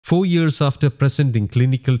4 years after presenting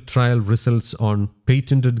clinical trial results on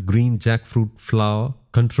patented green jackfruit flour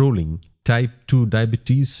controlling type 2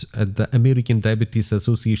 diabetes at the American Diabetes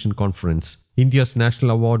Association conference, India's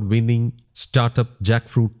national award-winning startup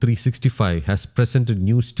Jackfruit365 has presented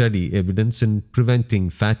new study evidence in preventing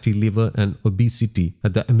fatty liver and obesity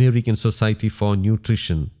at the American Society for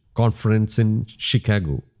Nutrition conference in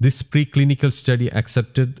Chicago. This preclinical study,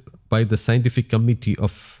 accepted by the Scientific Committee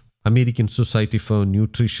of American Society for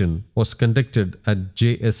Nutrition, was conducted at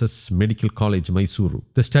JSS Medical College, Mysuru.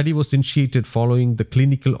 The study was initiated following the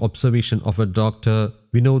clinical observation of a Dr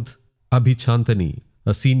Vinod Abichandani,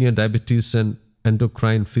 a senior diabetes and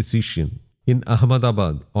endocrine physician in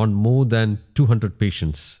Ahmedabad, on more than 200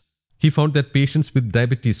 patients. He found that patients with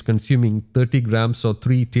diabetes consuming 30 grams or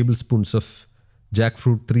 3 tablespoons of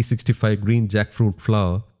Jackfruit365 green jackfruit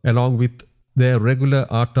flour along with their regular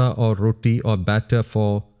atta or roti or batter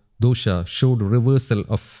for dosa showed reversal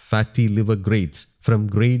of fatty liver grades from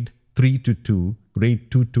grade 3 to 2,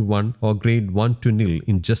 grade 2 to 1 or grade 1 to 0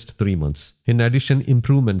 in just 3 months. In addition,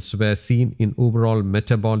 improvements were seen in overall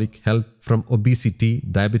metabolic health from obesity,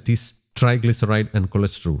 diabetes, triglyceride and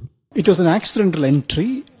cholesterol. It was an accidental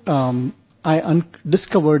entry. I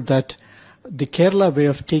discovered that the Kerala way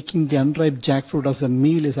of taking the unripe jackfruit as a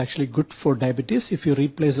meal is actually good for diabetes if you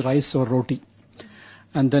replace rice or roti.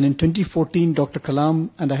 And then in 2014, Dr. Kalam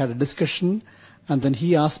and I had a discussion, and then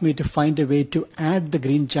he asked me to find a way to add the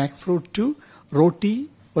green jackfruit to roti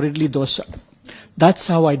or idli dosa. That's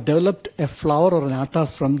how I developed a flour or an atta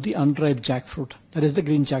from the unripe jackfruit. That is the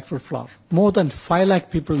green jackfruit flour. More than 5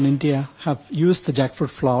 lakh people in India have used the jackfruit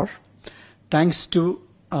flour thanks to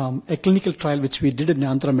a clinical trial which we did in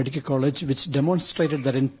JSS Medical College, which demonstrated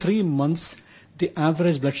that in 3 months, the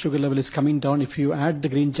average blood sugar level is coming down if you add the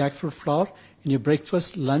green jackfruit flour in your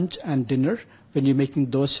breakfast, lunch and dinner when you're making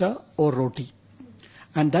dosa or roti.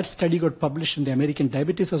 And that study got published in the American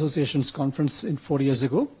Diabetes Association's conference 4 years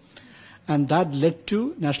ago. And that led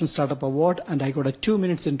to National Startup Award, and I got a 2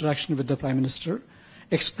 minutes interaction with the Prime Minister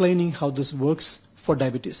explaining how this works for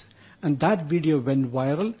diabetes. And that video went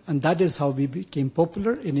viral, and that is how we became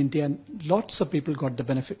popular in India, and lots of people got the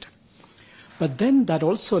benefit. But then that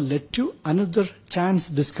also led to another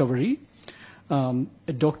chance discovery.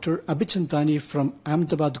 Dr. Abichandani from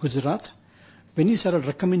Ahmedabad, Gujarat, when he started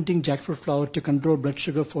recommending jackfruit flour to control blood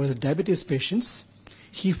sugar for his diabetes patients,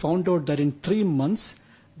 he found out that in 3 months,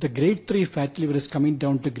 the grade 3 fatty liver is coming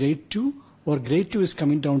down to grade 2, or grade 2 is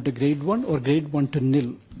coming down to grade 1, or grade 1 to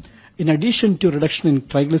nil, in addition to reduction in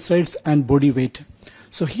triglycerides and body weight.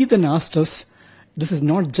 So he then asked us, this is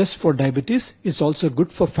not just for diabetes, it's also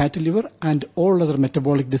good for fatty liver and all other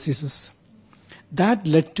metabolic diseases. That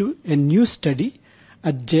led to a new study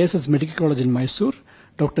at JSS Medical College in Mysuru.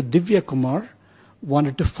 Dr. Divya Kumar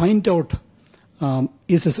wanted to find out,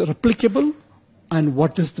 is this replicable and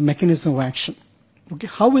what is the mechanism of action? Okay,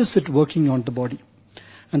 how is it working on the body?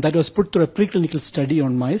 And that was put through a preclinical study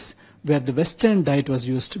on mice where the Western diet was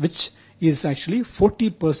used, which is actually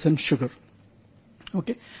 40% sugar.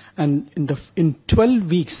 Okay, and in 12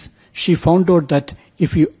 weeks, she found out that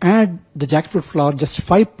if you add the jackfruit flour just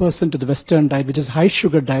 5% to the Western diet, which is high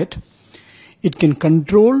sugar diet, it can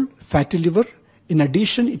control fatty liver. In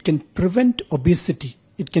addition, it can prevent obesity.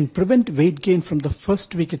 It can prevent weight gain from the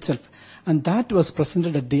first week itself. And that was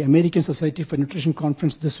presented at the American Society for Nutrition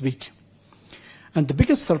conference this week. And the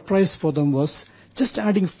biggest surprise for them was just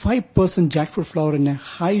adding 5% jackfruit flour in a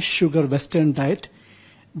high sugar Western diet,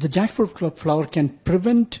 the jackfruit flour can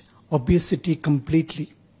prevent obesity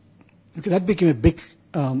completely. Okay, that became a big,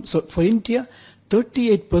 so for India,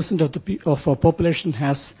 38% of our population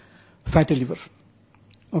has fatty liver.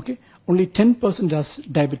 Okay, only 10% has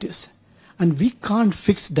diabetes. And we can't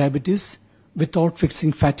fix diabetes without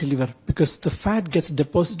fixing fatty liver, because the fat gets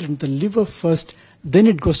deposited in the liver first, then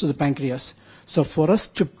it goes to the pancreas. So for us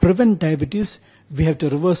to prevent diabetes, we have to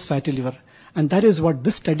reverse fatty liver. And that is what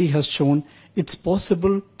this study has shown. It's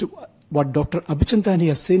possible to, what Dr. Abichandani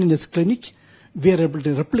has seen in his clinic, we are able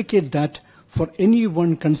to replicate that for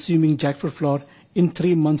anyone consuming jackfruit flour. In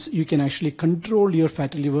 3 months, you can actually control your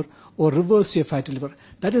fatty liver or reverse your fatty liver.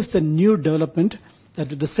 That is the new development,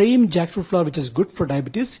 that the same jackfruit flour which is good for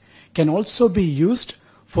diabetes can also be used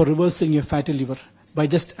for reversing your fatty liver by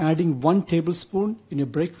just adding 1 tablespoon in your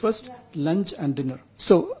breakfast, lunch and dinner.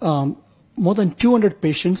 So more than 200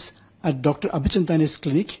 patients at Dr. Abichandani's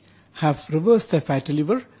clinic have reversed their fatty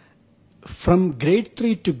liver from grade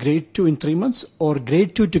 3 to grade 2 in 3 months, or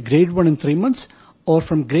grade 2 to grade 1 in 3 months, or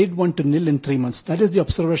from grade 1 to nil in 3 months. That is the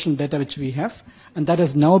observational data which we have, and that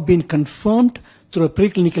has now been confirmed through a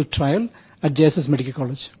preclinical trial at JSS Medical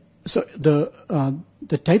College. So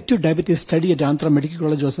The type 2 diabetes study at JSS Medical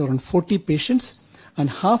College was around 40 patients, and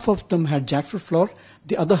half of them had jackfruit flour,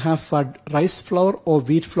 the other half had rice flour or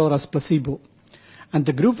wheat flour as placebo. And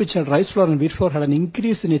the group which had rice flour and wheat flour had an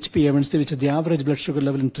increase in HbA1c, which is the average blood sugar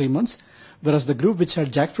level in 3 months, whereas the group which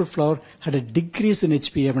had jackfruit flour had a decrease in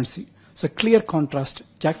HbA1c. So clear contrast.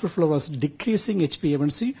 Jackfruit flour was decreasing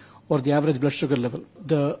HbA1c or the average blood sugar level.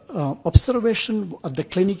 The observation at the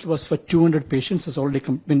clinic was for 200 patients. Has already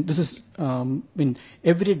every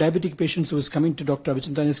diabetic patient who is coming to Dr.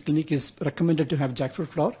 Abichandani's clinic is recommended to have jackfruit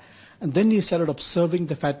flour, and then he started observing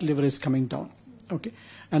the fatty liver is coming down. Okay,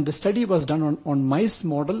 and the study was done on mice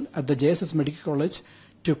model at the JSS Medical College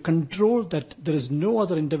to control that there is no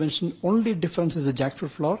other intervention. Only difference is the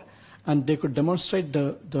jackfruit flour, and they could demonstrate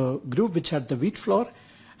the group which had the wheat flour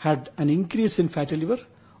had an increase in fatty liver,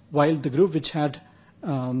 while the group which had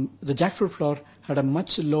the jackfruit flour had a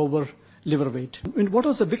much lower liver weight. What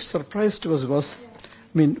was a big surprise to us was,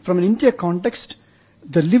 from an India context,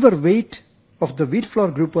 the liver weight of the wheat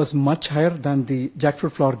flour group was much higher than the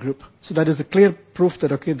jackfruit flour group. So that is a clear proof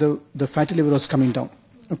that, okay, the fatty liver was coming down.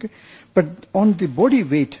 Okay, but on the body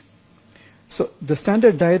weight, so the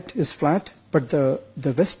standard diet is flat, but the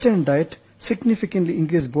Western diet significantly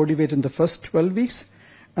increased body weight in the first 12 weeks,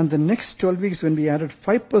 and the next 12 weeks when we added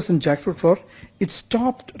 5% jackfruit flour, it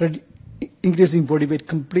stopped increasing body weight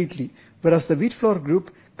completely, whereas the wheat flour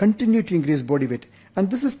group continued to increase body weight. And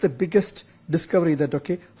this is the biggest discovery that,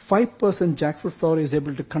 okay, 5% jackfruit flour is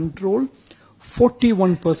able to control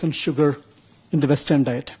 41% sugar in the Western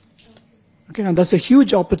diet. Okay, and that's a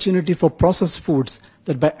huge opportunity for processed foods,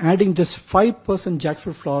 that by adding just 5%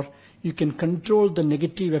 jackfruit flour, you can control the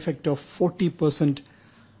negative effect of 40%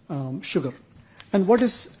 sugar. And what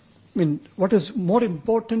is more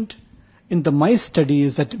important in the mice study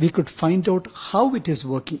is that we could find out how it is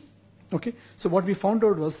working. Okay, so what we found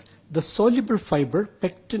out was the soluble fiber,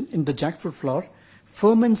 pectin in the jackfruit flour,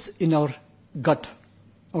 ferments in our gut.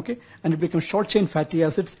 Okay, and it becomes short chain fatty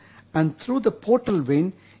acids, and through the portal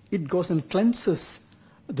vein, it goes and cleanses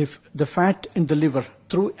the fat in the liver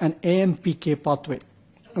through an AMPK pathway.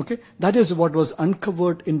 Okay, that is what was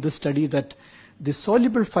uncovered in this study, that the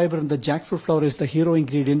soluble fiber in the jackfruit flour is the hero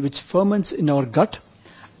ingredient which ferments in our gut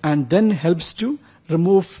and then helps to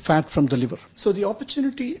remove fat from the liver. So the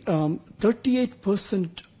opportunity,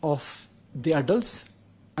 38% of the adults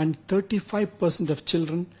and 35% of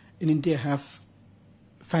children in India have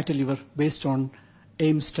fatty liver based on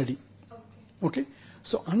AIM study. Okay,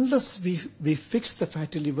 so unless we fix the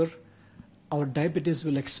fatty liver, our diabetes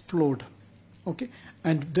will explode. Okay,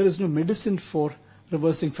 and there is no medicine for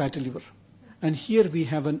reversing fatty liver. And here we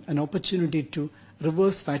have an opportunity to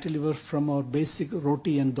reverse fatty liver from our basic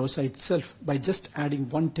roti and dosa itself by just adding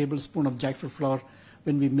 1 tablespoon of jackfruit flour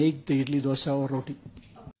when we make the idli, dosa or roti.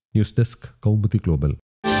 News Desk, Kaumudy Global.